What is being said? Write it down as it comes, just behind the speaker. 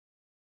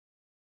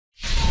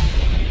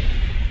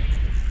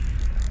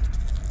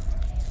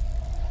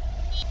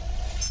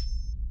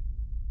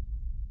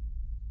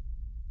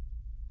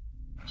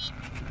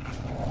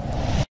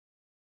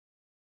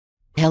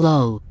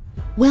Hello.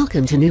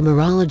 Welcome to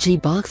Numerology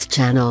Box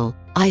channel.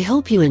 I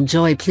hope you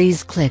enjoy.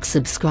 Please click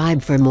subscribe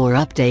for more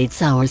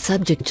updates. Our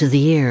subject to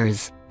the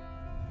ears.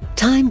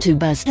 Time to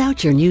bust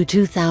out your new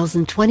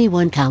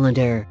 2021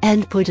 calendar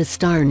and put a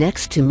star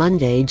next to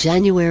Monday,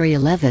 January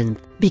 11th,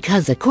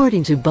 because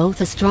according to both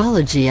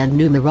astrology and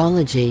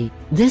numerology,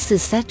 this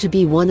is set to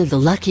be one of the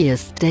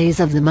luckiest days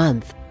of the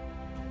month.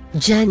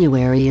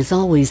 January is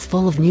always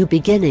full of new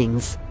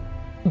beginnings,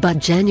 but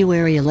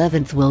January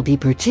 11th will be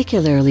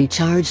particularly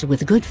charged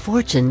with good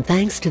fortune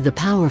thanks to the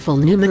powerful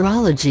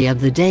numerology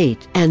of the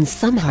date and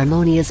some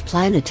harmonious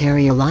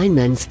planetary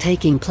alignments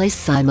taking place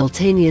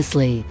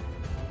simultaneously.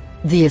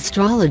 The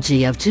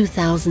astrology of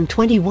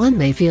 2021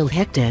 may feel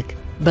hectic,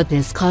 but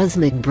this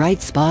cosmic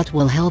bright spot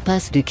will help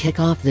us to kick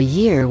off the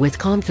year with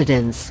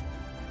confidence.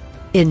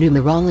 In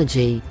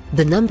numerology,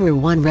 the number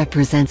 1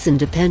 represents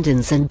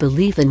independence and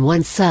belief in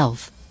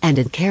oneself, and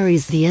it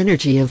carries the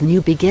energy of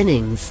new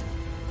beginnings.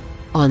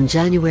 On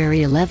January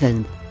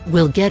 11th,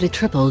 we'll get a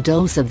triple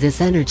dose of this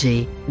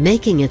energy,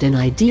 making it an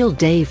ideal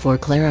day for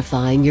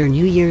clarifying your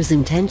New Year's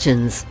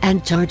intentions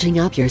and charging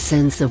up your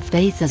sense of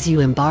faith as you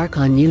embark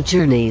on new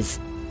journeys.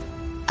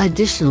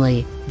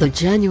 Additionally, the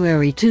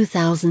January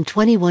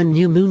 2021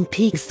 new moon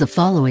peaks the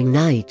following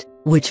night,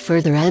 which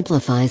further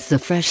amplifies the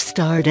fresh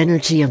start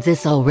energy of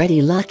this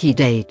already lucky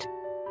date.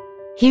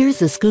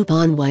 Here's a scoop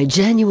on why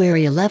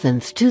January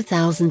 11th,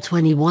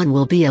 2021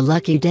 will be a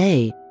lucky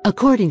day,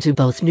 according to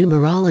both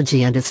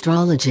numerology and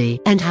astrology,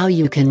 and how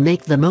you can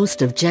make the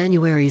most of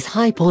January's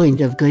high point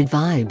of good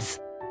vibes.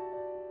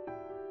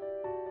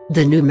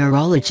 The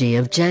numerology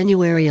of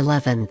January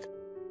 11th.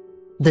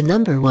 The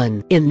number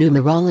 1 in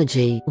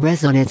numerology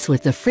resonates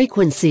with the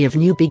frequency of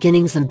new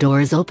beginnings and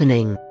doors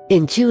opening,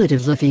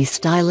 intuitive Luffy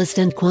stylist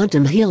and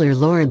quantum healer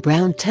Laura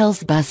Brown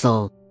tells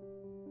Bustle.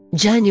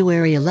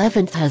 January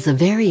 11th has a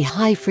very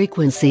high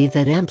frequency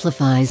that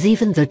amplifies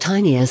even the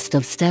tiniest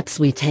of steps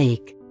we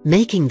take,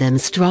 making them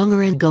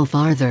stronger and go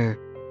farther.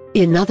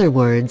 In other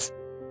words,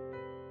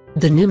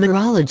 the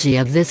numerology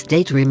of this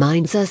date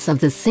reminds us of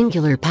the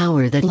singular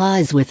power that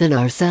lies within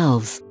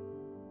ourselves.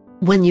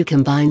 When you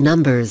combine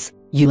numbers,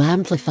 you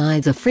amplify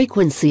the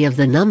frequency of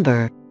the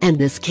number, and in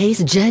this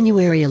case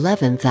January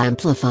 11th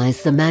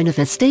amplifies the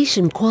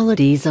manifestation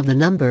qualities of the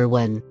number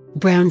 1,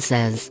 Brown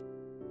says.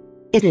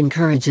 It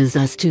encourages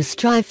us to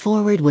strive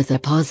forward with a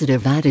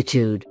positive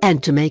attitude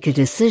and to make a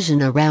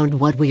decision around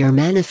what we are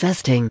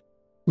manifesting.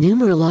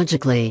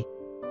 Numerologically,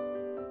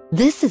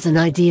 this is an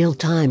ideal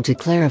time to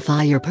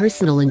clarify your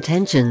personal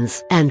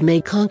intentions and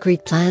make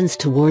concrete plans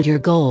toward your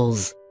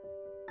goals.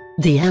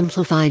 The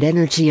amplified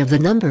energy of the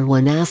number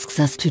 1 asks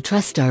us to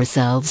trust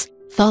ourselves,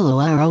 follow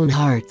our own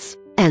hearts,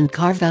 and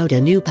carve out a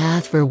new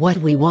path for what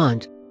we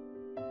want.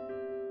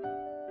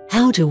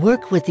 How to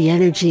work with the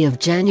energy of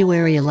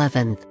January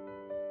 11th.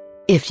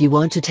 If you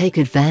want to take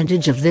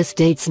advantage of this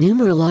date's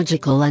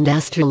numerological and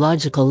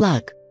astrological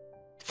luck,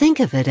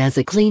 think of it as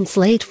a clean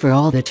slate for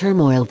all the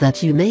turmoil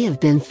that you may have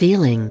been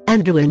feeling,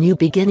 and do a new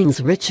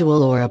beginnings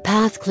ritual or a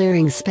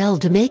path-clearing spell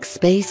to make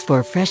space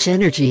for fresh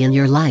energy in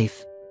your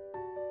life.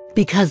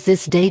 Because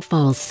this date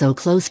falls so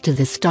close to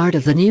the start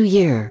of the new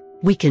year,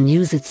 we can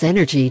use its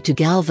energy to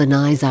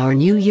galvanize our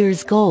New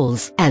Year's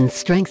goals and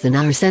strengthen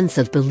our sense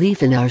of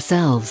belief in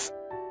ourselves.